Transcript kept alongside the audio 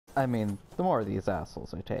I mean, the more of these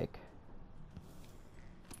assholes I take.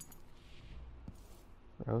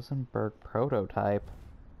 Rosenberg prototype.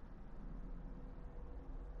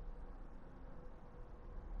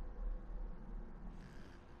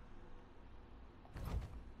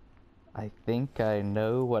 I think I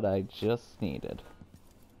know what I just needed.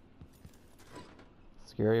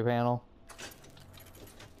 Security panel.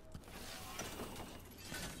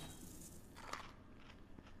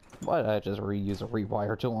 Why did I just reuse a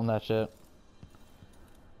rewire tool on that shit?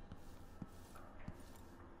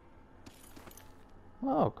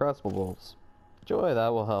 Oh, crossbow bolts. Joy, that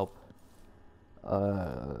will help.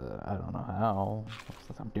 I don't know how,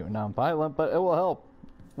 since I'm doing non-violent, but it will help.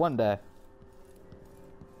 One day.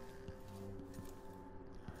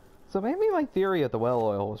 So maybe my theory of the well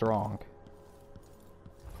oil was wrong.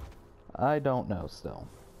 I don't know still.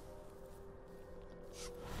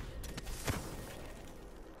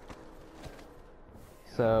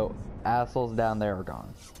 So, assholes down there are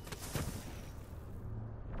gone.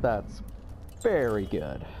 That's very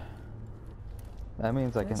good. That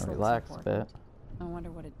means I can relax a bit. I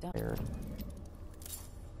wonder what it does. Okay,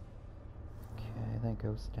 that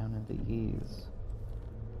goes down into E's.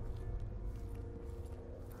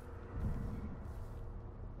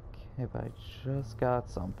 Okay, but I just got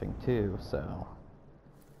something too, so...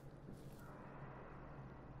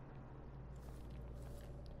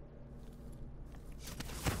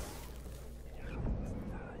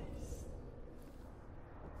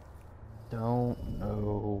 Don't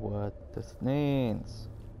know what this means.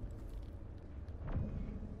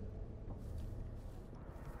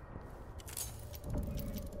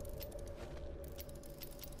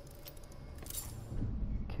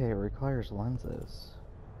 Okay, it requires lenses.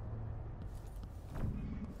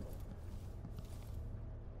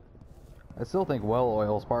 I still think well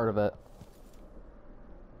oil is part of it.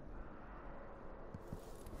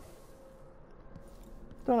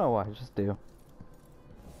 Don't know why, I just do.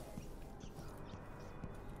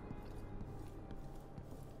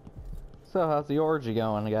 So how's the orgy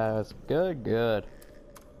going, guys? Good, good.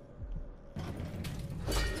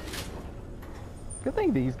 Good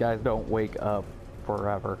thing these guys don't wake up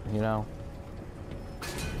forever, you know?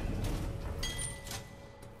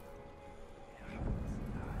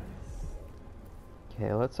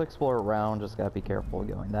 Okay, let's explore around, just gotta be careful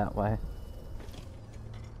going that way.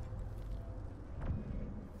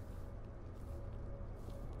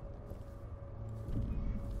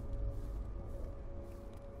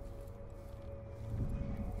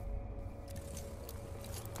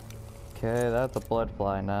 Okay, that's a blood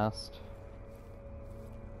fly nest.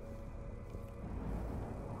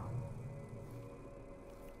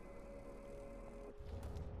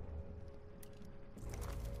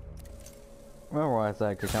 Otherwise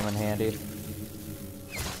that could come in handy.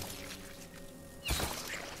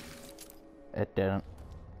 It didn't.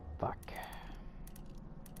 Fuck.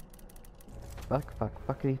 Fuck, fuck,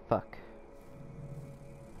 fuckity fuck.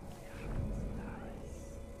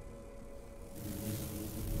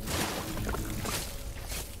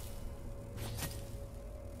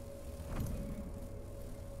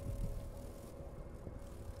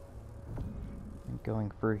 I'm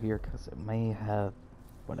going through here because it may have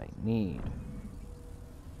what I need.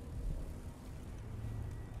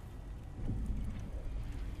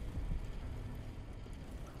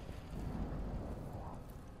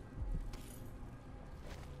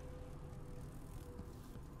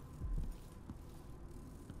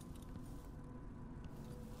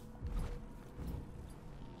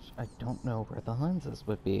 I don't know where the lenses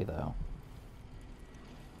would be, though.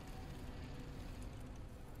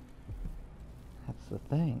 That's the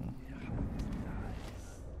thing.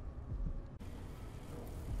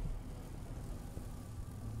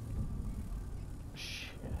 Shit.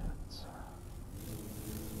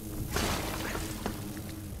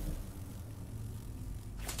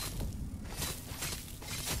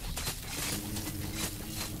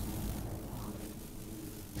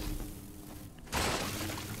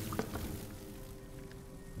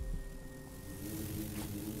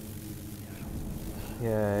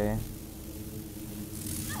 Okay.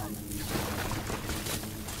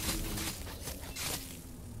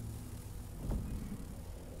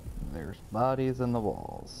 There's bodies in the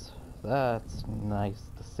walls. That's nice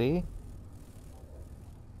to see.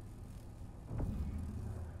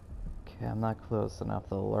 Okay, I'm not close enough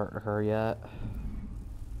to alert her yet.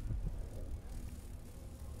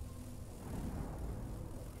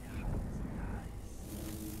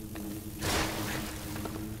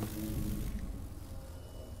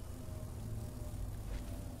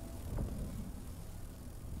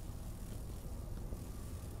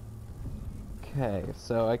 Okay,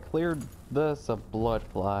 so I cleared this of blood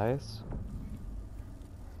flies.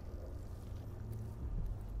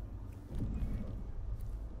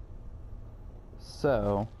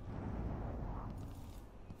 So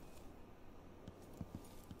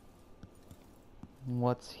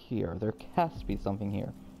what's here? There has to be something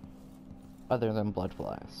here other than blood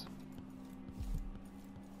flies.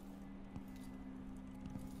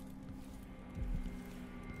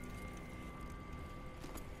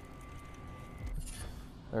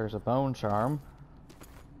 There's a bone charm.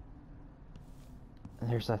 And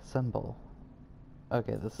there's that symbol.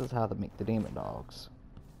 Okay, this is how to make the demon dogs.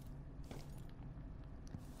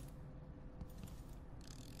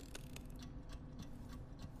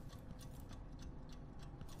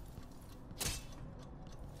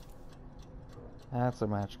 That's a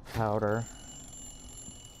magic powder.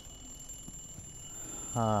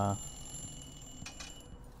 Huh.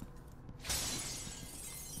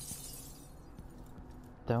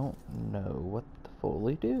 Don't know what to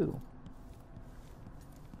fully do.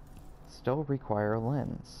 Still require a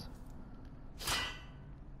lens.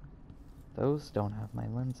 Those don't have my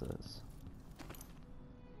lenses.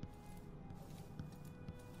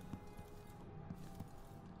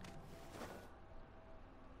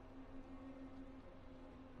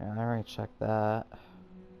 Yeah, I already checked that.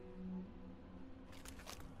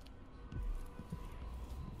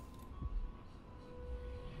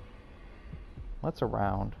 What's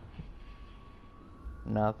around?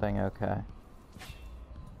 Nothing, okay.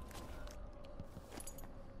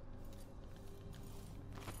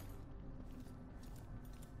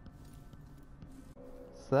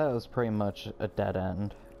 So that was pretty much a dead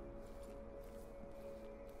end.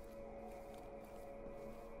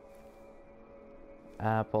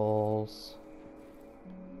 Apples.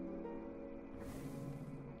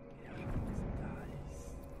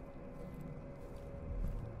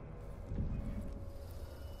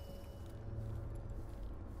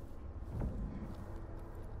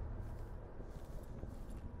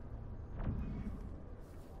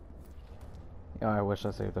 You know, I wish I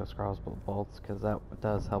saved those crossbow bolts, because that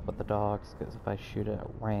does help with the dogs, because if I shoot it at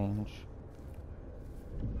range...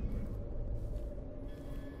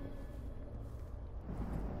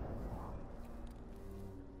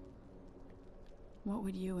 What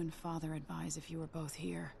would you and Father advise if you were both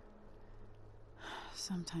here?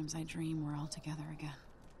 Sometimes I dream we're all together again.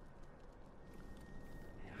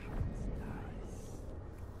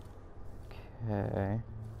 Okay...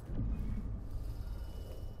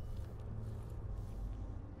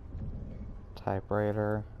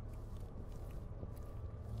 Typewriter.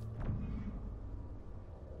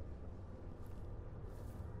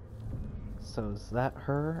 So is that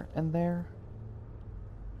her in there?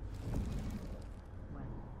 Well,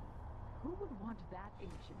 who would want that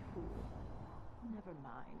ancient fool? Never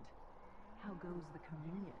mind. How goes the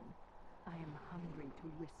communion? I am hungry to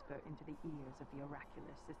whisper into the ears of the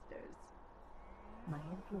oracular sisters. My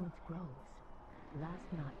influence grows. Last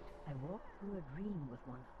night, I walked through a dream with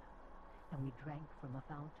one of them, and we drank from a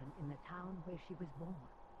fountain in the town where she was born.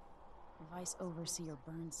 The Vice Overseer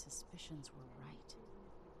Burns' suspicions were right.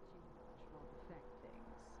 Will affect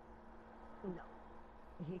things. No.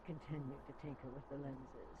 He continued to tinker with the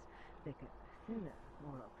lenses. Thicker, thinner,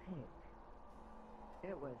 more opaque.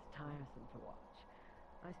 It was tiresome to watch.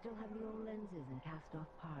 I still have the old lenses and cast-off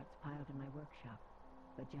parts piled in my workshop,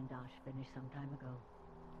 but Jandash finished some time ago.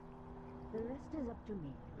 The rest is up to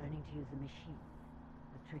me, learning to use the machine.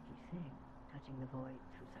 A tricky thing, touching the void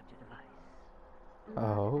through such a device.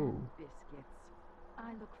 Oh. And biscuits.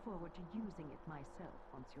 I look forward to using it myself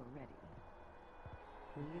once you're ready.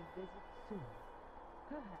 Will you visit soon?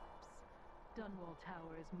 Perhaps. Dunwall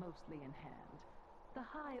Tower is mostly in hand. The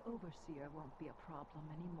High Overseer won't be a problem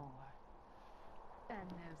anymore. And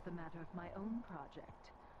there's the matter of my own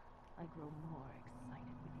project. I grow more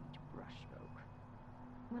excited with each brushstroke.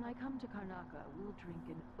 When I come to Karnaca, we'll drink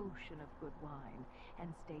an ocean of good wine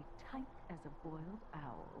and stay tight as a boiled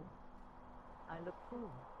owl. I look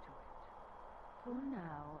forward to it. For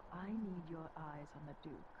now, I need your eyes on the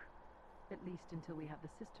Duke. At least until we have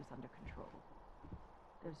the sisters under control.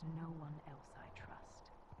 There's no one else I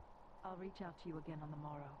trust. I'll reach out to you again on the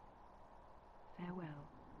morrow. Farewell.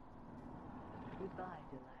 Goodbye,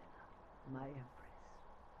 Delilah, my empress.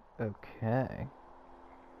 Okay.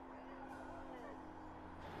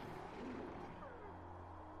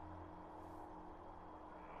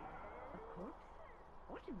 A corpse?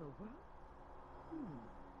 What in the world?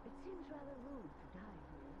 It seems rather rude to die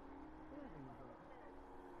here. Where are you going?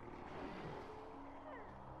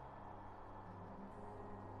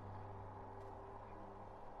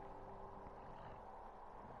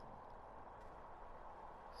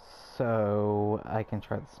 So I can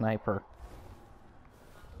try the sniper.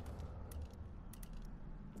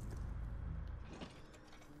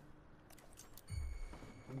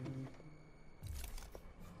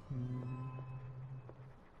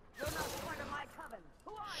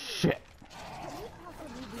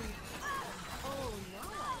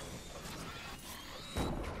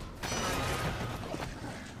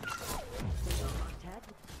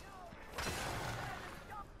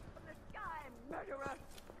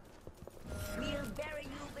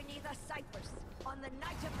 the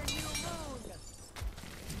night of the new moon!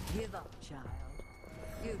 Give up, child.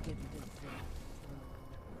 You didn't deserve.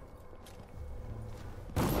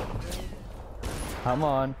 Come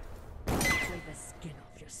on. With the skin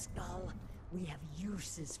off your skull, we have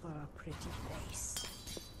uses for a pretty face.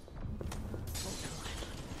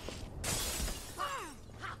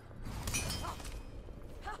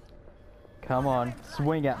 Come on,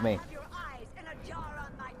 swing at me. Have your eyes in a jar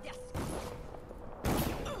on my desk.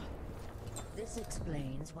 This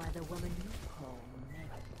explains why the woman you call Meg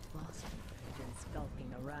Boston has been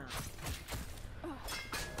skulking around.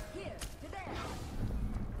 Here, to there.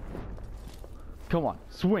 Come on,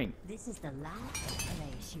 swing. This is the last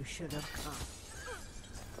place you should have come.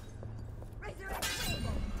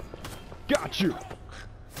 Got you.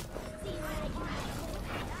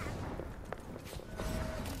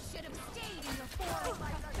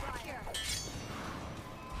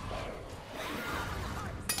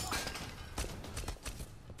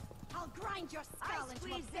 I'll grind your skull into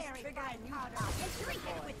a very fine powder and drink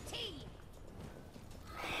it with tea.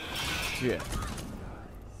 Shit.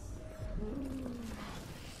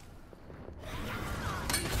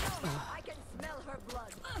 I can smell her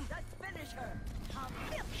blood. Let's finish her.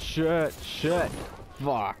 Shit, shit.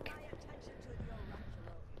 Fuck.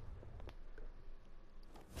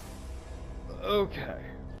 Okay.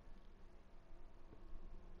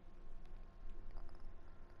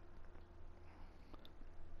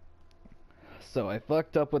 So I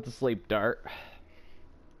fucked up with the sleep dart.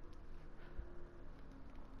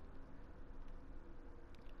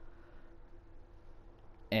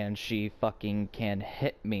 And she fucking can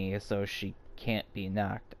hit me, so she can't be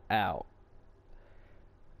knocked out.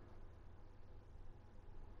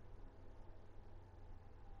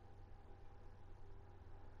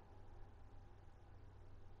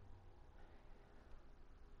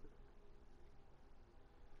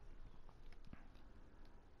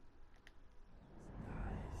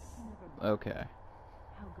 Okay.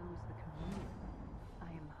 How goes the communion? I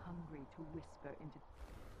am hungry to whisper into...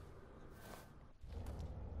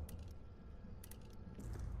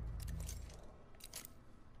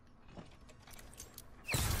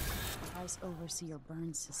 Vice Overseer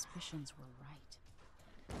Burns' suspicions were right.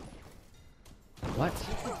 What? This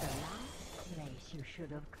is the last place you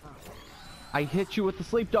should have come. I hit you with the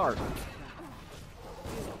sleep dart. I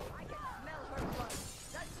can smell her blood.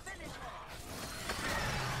 Let's finish her.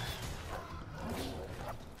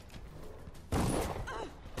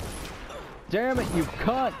 Damn it, you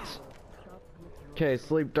cunt! Okay,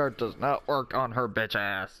 sleep dart does not work on her bitch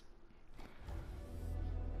ass.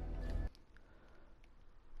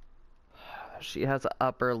 She has an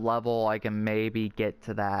upper level. I can maybe get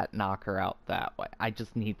to that, knock her out that way. I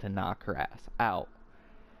just need to knock her ass out.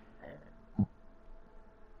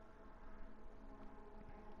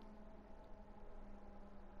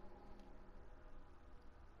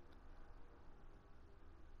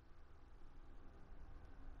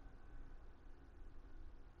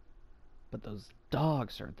 But those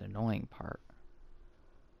dogs are the annoying part.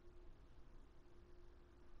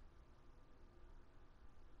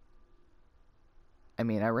 I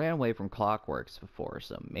mean, I ran away from Clockworks before,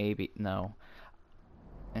 so maybe... No.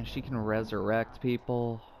 And she can resurrect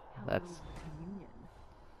people. That's... How goes the communion?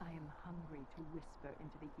 I am hungry to whisper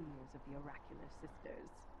into the ears of the oracular sisters.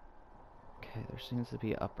 Okay, there seems to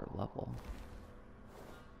be upper level.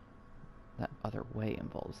 That other way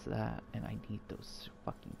involves that, and I need those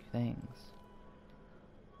fucking things.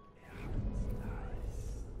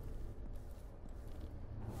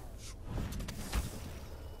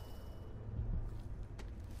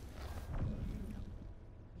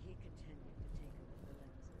 He continued to take her with the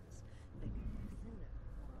lenses, making them thinner,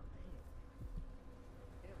 more opaque.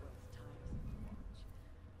 It was tiresome to watch.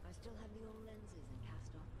 I still have the old lenses and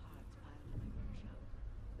cast-off parts piled in my workshop,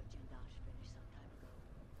 but Jandash finished some time ago.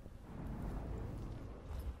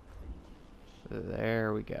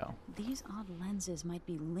 There we go. These odd lenses might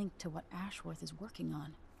be linked to what Ashworth is working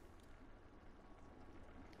on.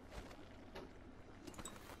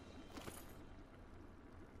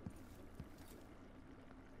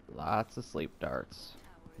 Lots of sleep darts.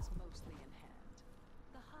 Tower is mostly in hand.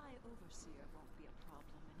 The High Overseer won't be a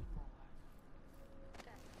problem anymore.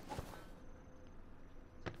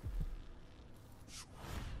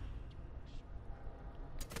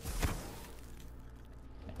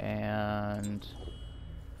 And...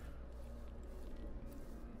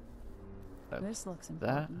 This looks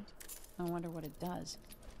important. I wonder what it does.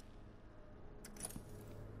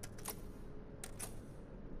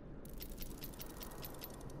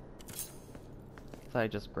 I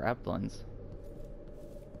just grabbed lens.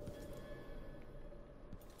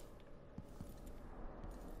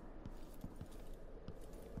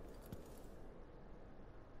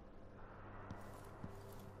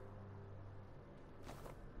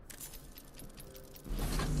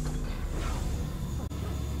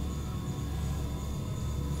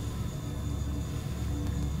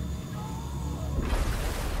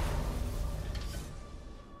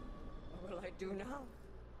 do now?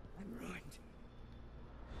 I'm ruined.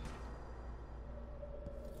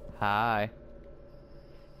 Hi.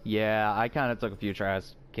 Yeah, I kind of took a few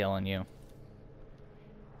tries killing you.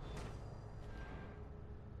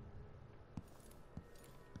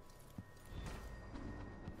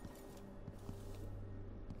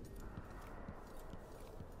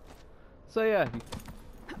 So yeah,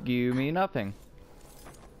 give me nothing.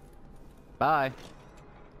 Bye.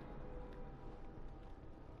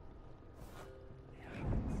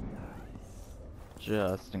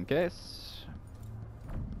 Just in case.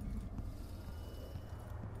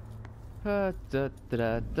 Da, da,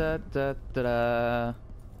 da, da, da, da.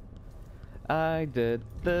 I did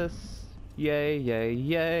this. Yay, yay,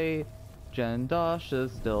 yay. Jendosh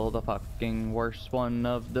is still the fucking worst one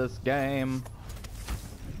of this game.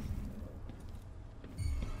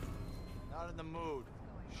 Not in the mood.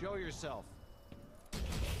 Show yourself.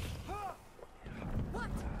 What?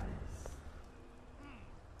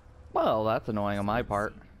 Well, that's annoying on my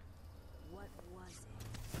part. What was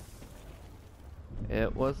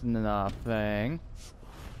It was nothing.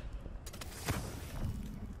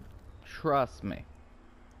 Trust me.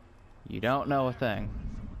 You don't know a thing.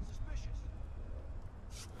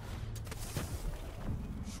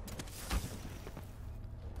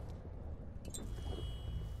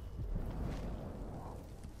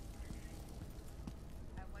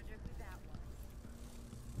 I wonder who that was.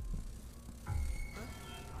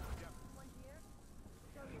 Someone here?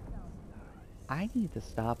 Show yourself. I need to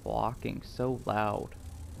stop walking so loud.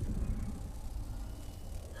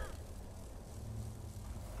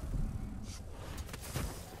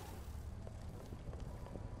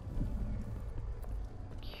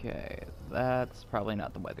 Okay, that's probably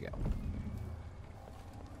not the way to go.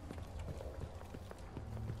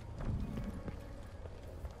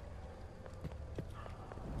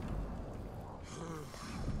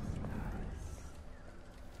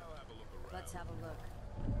 Let's have a look.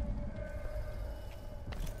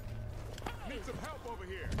 Need some help over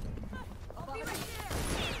here. I'll be right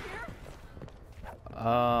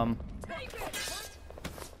there. Take it.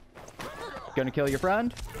 Gonna kill your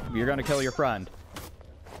friend? You're gonna kill your friend.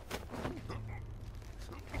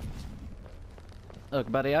 Look,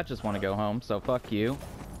 buddy, I just want to go home, so fuck you.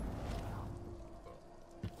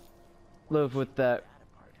 Live with that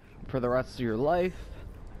for the rest of your life,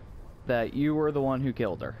 that you were the one who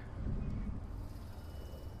killed her.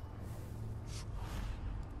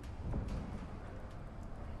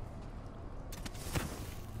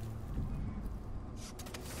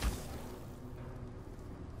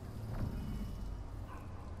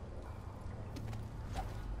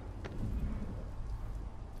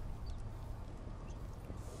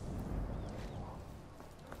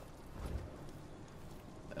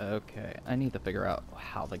 Okay, I need to figure out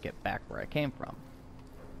how to get back where I came from.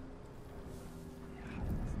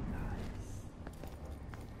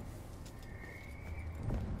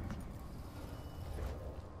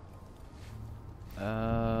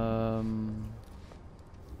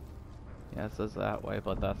 Yeah, it says that way,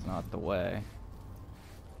 but that's not the way.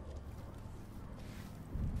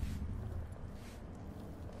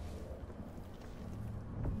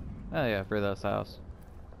 Oh yeah, for this house.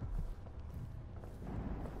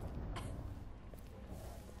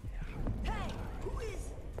 Hey, who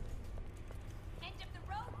is? End of the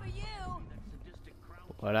road for you.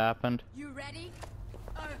 What happened? You ready?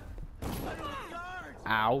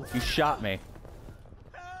 Ow, you shot me.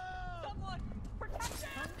 Someone protect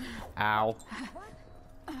him. Ow.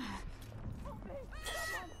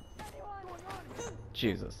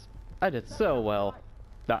 Jesus. I did so well.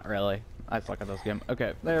 Not really. I suck at this game.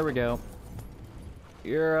 Okay, there we go.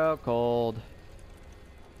 You're out cold.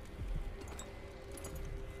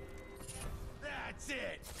 That's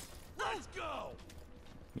it. Let's go.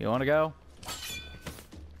 You wanna go?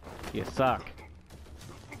 You suck.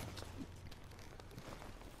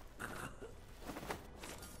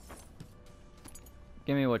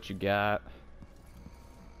 Give me what you got.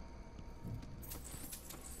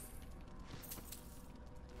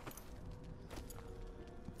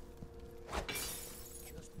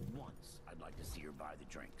 Just once, I'd like to see her buy the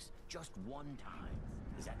drinks. Just one time.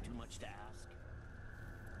 Is that too much to ask?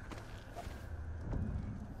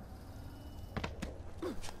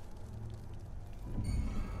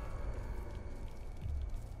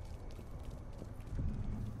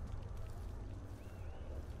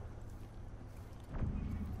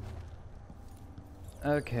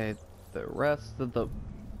 Okay, the rest of the...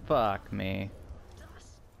 Fuck me.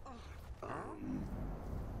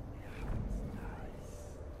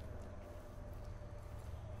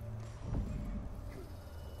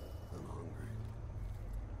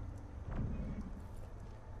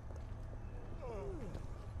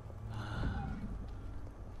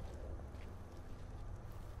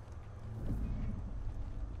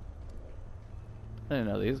 I didn't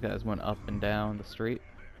know these guys went up and down the street.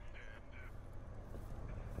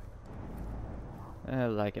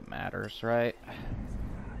 Like it matters, right?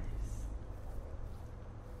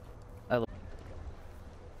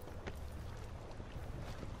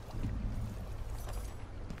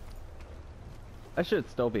 I should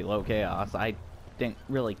still be low chaos. I didn't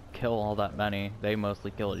really kill all that many. They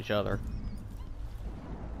mostly killed each other.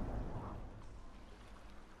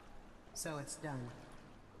 So it's done.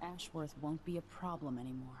 Ashworth won't be a problem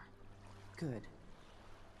anymore. Good.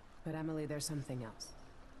 But Emily, there's something else.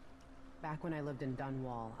 Back when I lived in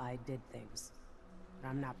Dunwall, I did things that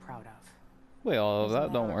I'm not proud of. Wait, all of Isn't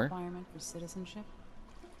that don't a work. requirement for citizenship?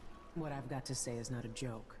 What I've got to say is not a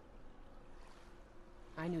joke.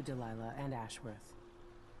 I knew Delilah and Ashworth.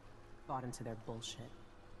 Bought into their bullshit.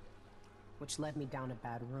 Which led me down a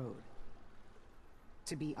bad road.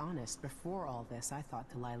 To be honest, before all this, I thought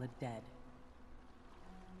Delilah dead.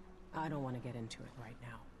 I don't want to get into it right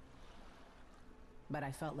now. But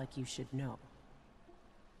I felt like you should know.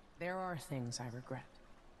 There are things I regret.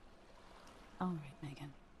 All right,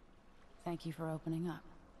 Megan. Thank you for opening up.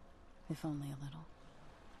 If only a little.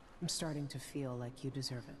 I'm starting to feel like you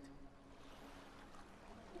deserve it.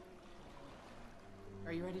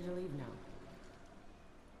 Are you ready to leave now?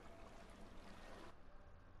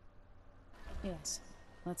 Yes.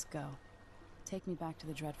 Let's go. Take me back to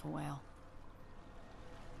the Dreadful Whale.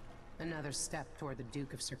 Another step toward the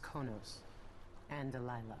Duke of Serkonos. And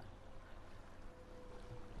Delilah.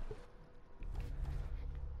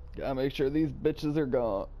 Gotta make sure these bitches are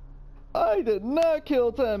gone. I did not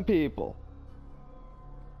kill 10 people.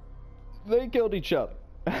 They killed each other.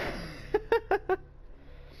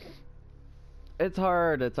 It's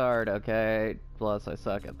hard, okay? Plus, I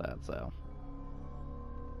suck at that, so.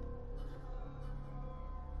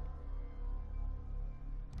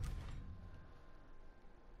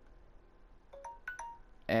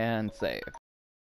 And save.